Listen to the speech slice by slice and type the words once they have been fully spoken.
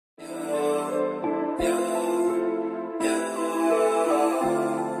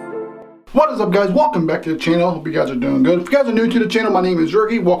What is up, guys? Welcome back to the channel. Hope you guys are doing good. If you guys are new to the channel, my name is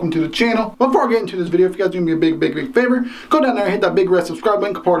Yerky. Welcome to the channel. Before I get into this video, if you guys do me a big favor, go down there and hit that big red subscribe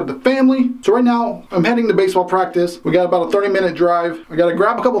link, part of the family. So right now, I'm heading to baseball practice. We got about a 30-minute drive. I gotta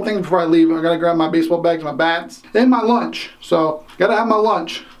grab a couple things before I leave. I gotta grab my baseball bags, my bats, and my lunch. So, gotta have my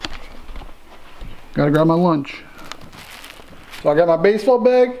lunch. Gotta grab my lunch. So I got my baseball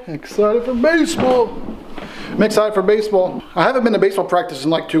bag. Excited for baseball. I'm excited for baseball. I haven't been to baseball practice in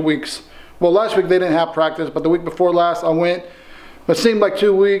like 2 weeks. Well, last week they didn't have practice, but the week before last I went. It seemed like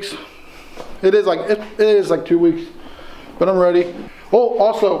 2 weeks. It is like 2 weeks, but I'm ready. Oh,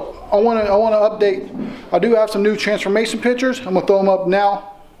 also, I want to update. I do have some new transformation pictures. I'm gonna throw them up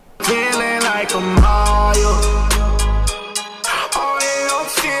now. Feeling like I'm higher. Oh yeah, I'm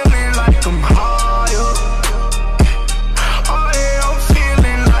feeling like I'm higher. Oh yeah, I'm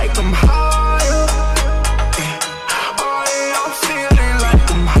feeling like I'm higher. Oh yeah, I'm feeling like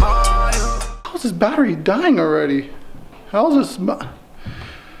I'm higher. How's this battery dying already? How's this?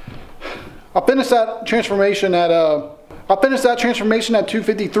 I finished that transformation at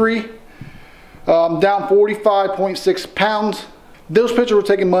 253. Down 45.6 pounds. Those pictures were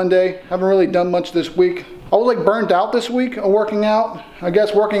taken Monday. Haven't really done much this week. I was like burnt out this week of working out. I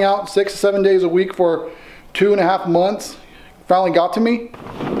guess working out 6 to 7 days a week for 2.5 months finally got to me.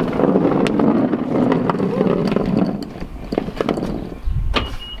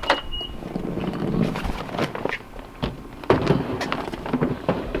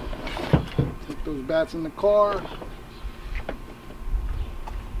 Take those bats in the car.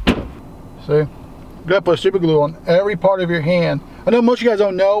 See? You gotta put super glue on every part of your hand. I know most of you guys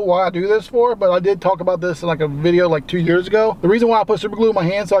don't know why I do this for, but I did talk about this in like a video like 2 years ago. The reason why I put super glue in my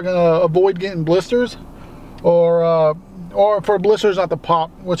hand so I can avoid getting blisters, or for blisters not to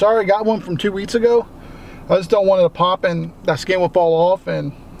pop, which I already got one from 2 weeks ago. I just don't want it to pop and that skin will fall off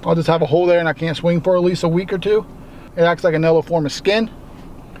and I'll just have a hole there and I can't swing for at least a week or two. It acts like another form of skin.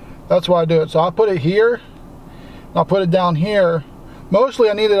 That's why I do it. So I'll put it here, and I'll put it down here. Mostly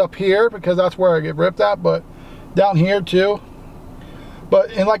I need it up here because that's where I get ripped at, but down here too.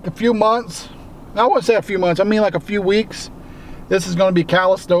 But in like a few months, I wouldn't say a few months, I mean like a few weeks, this is going to be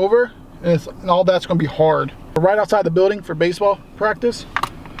calloused over and all that's going to be hard. We're right outside the building for baseball practice.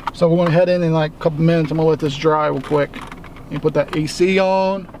 So we're going to head in like a couple minutes. I'm going to let this dry real quick. And put that AC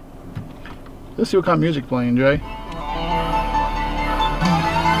on. Let's see what kind of music playing, Jay.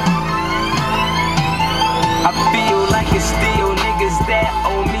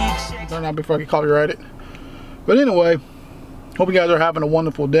 Turn out before I get copyrighted. But anyway, hope you guys are having a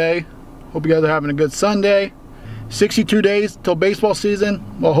wonderful day. Hope you guys are having a good Sunday. 62 days till baseball season.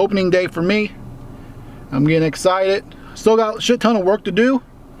 Well, opening day for me. I'm getting excited. Still got a shit ton of work to do,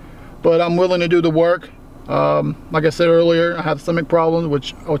 but I'm willing to do the work. Like I said earlier, I had stomach problems,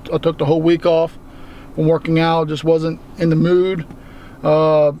 which I took the whole week off from working out. Just wasn't in the mood.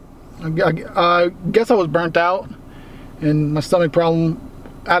 I guess I was burnt out, and my stomach problem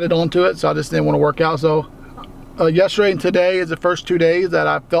added onto it, so I just didn't want to work out. So yesterday and today is the first 2 days that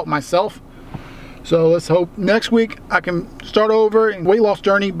I felt myself. So let's hope next week I can start over and weight loss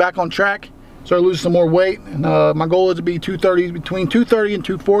journey back on track, start losing some more weight. And my goal is to be 230, between 230 and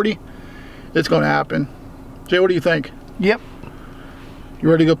 240. It's going to happen. Jay, what do you think? Yep.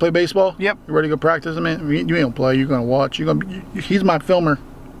 You ready to go play baseball? Yep. You ready to go practice? I mean, you ain't gonna play. You're gonna watch. He's my filmer.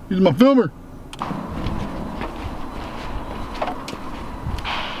 He's my filmer.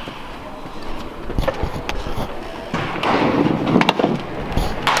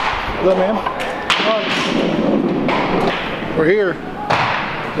 What's up, man? We're here.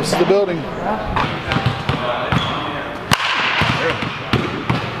 This is the building. 84.5.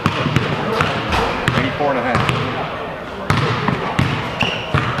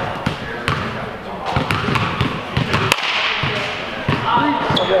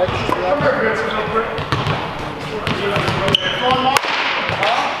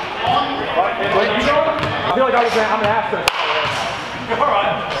 I feel like I'm gonna ask her.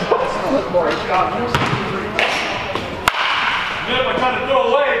 Alright. If I try to throw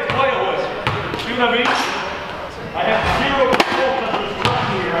away, it's playlist. See what I mean? I have 0 control because there's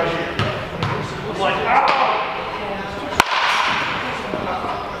nothing right here. It's like, ah!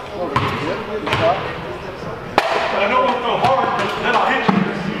 But I don't want to throw hard because then I'll hit you.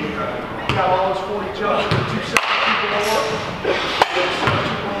 You got all those 40 jumps and 2 seconds people will work.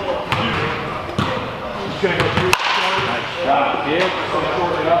 Gonna go through. Nice shot, kid.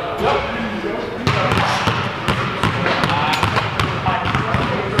 Yep.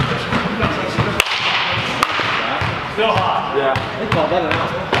 Still hot. Yeah. They call that an out.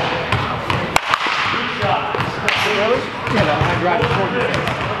 Good shot. Really? Yeah, that high drive.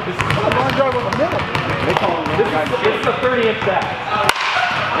 line drive in the middle. This is a 30-inch back.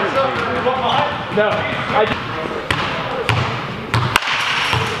 No, I just...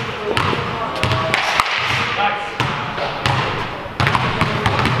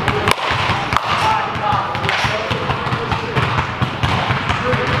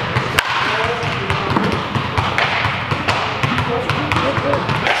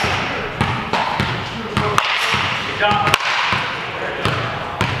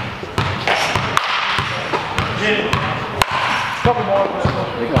 Couple more.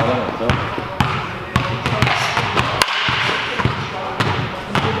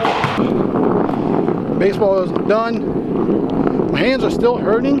 Baseball is done. My hands are still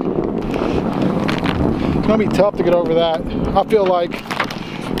hurting. It's gonna be tough to get over that, I feel like.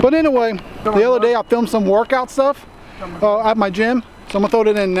 But anyway, the other day I filmed some workout stuff at my gym, so I'm gonna throw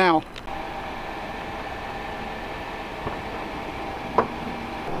it in now.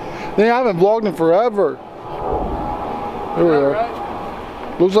 Yeah, I haven't vlogged in forever. There we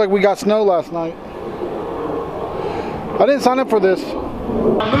are. Looks like we got snow last night. I didn't sign up for this.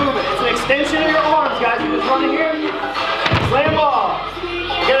 Move it. It's an extension of your arms, guys. You just run in here, slam ball.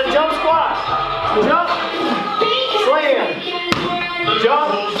 You get a jump squat. Jump, slam. Jump,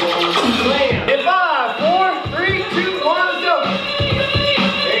 slam. In 5, 4, 3, 2, 1, let's go.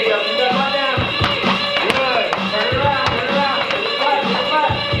 There you go. Keep that right down. Good. Turn it around, turn it around. Right,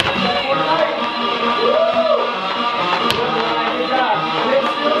 right. That's more tight. Woo! Good job. Big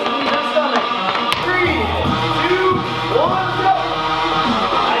still, squeeze that stomach. 3, 2, 1, let's go.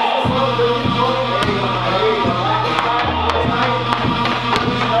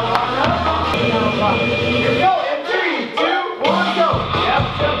 Here we go, in 3, 2, 1, go! Yep,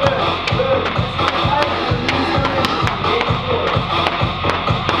 so good. Good.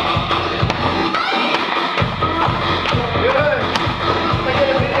 Good. Let's get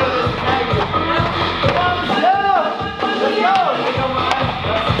a video of this tag. Come on, let's go! Let's go!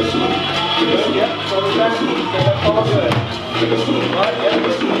 Good, yep, shoulders back. That's all good. Right, yep,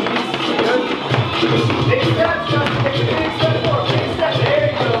 good. Big steps, Justin. Take a big step forward. Big step. There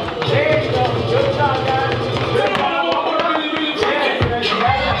you go. There you go. Good job, guys. Good job. Yeah, you got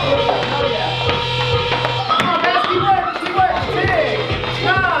that push up. Oh, yeah. Come on, guys. Keep working. Keep working. 10,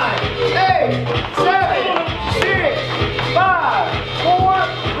 9, 8, 7, 6, 5, 4,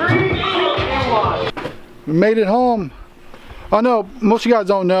 3, 2, and 1. We made it home. I know most of you guys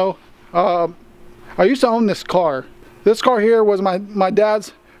don't know. I used to own this car. This car here was my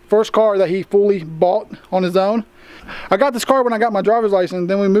dad's first car that he fully bought on his own. I got this car when I got my driver's license.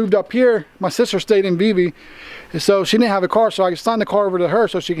 Then we moved up here. My sister stayed in Vivi, so she didn't have a car, so I signed the car over to her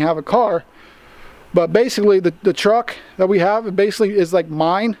so she can have a car. But basically the truck that we have, it basically is like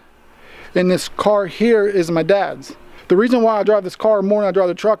mine, and this car here is my dad's. The reason why I drive this car more than I drive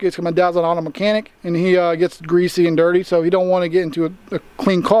the truck is because my dad's an auto mechanic, and he gets greasy and dirty, so he don't want to get into a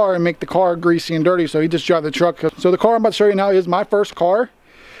clean car and make the car greasy and dirty, so he just drives the truck. So the car I'm about to show you now is my first car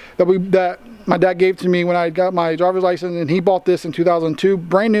that my dad gave to me when I got my driver's license, and he bought this in 2002,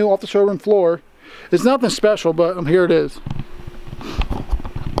 brand new off the showroom floor. It's nothing special, but here it is.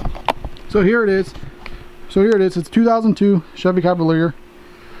 So here it is. It's 2002 Chevy Cavalier.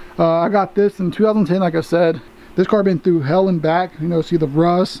 I got this in 2010, like I said. This car been through hell and back. You know, see the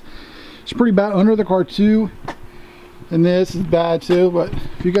rust. It's pretty bad under the car too. And this is bad too, but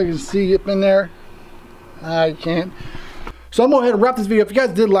if you guys can see it in there, I can't. So I'm going to go ahead and wrap this video. If you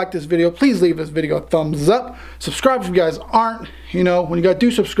guys did like this video, please leave this video a thumbs up. Subscribe if you guys aren't. You know, when you guys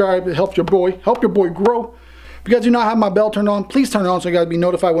do subscribe, it helps your boy grow. If you guys do not have my bell turned on, please turn it on so you guys be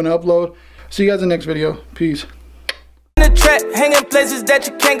notified when I upload. See you guys in the next video. Peace. In the trap, hanging places that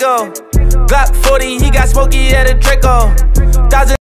you can't go. Glock 40, he got smoky at a Draco.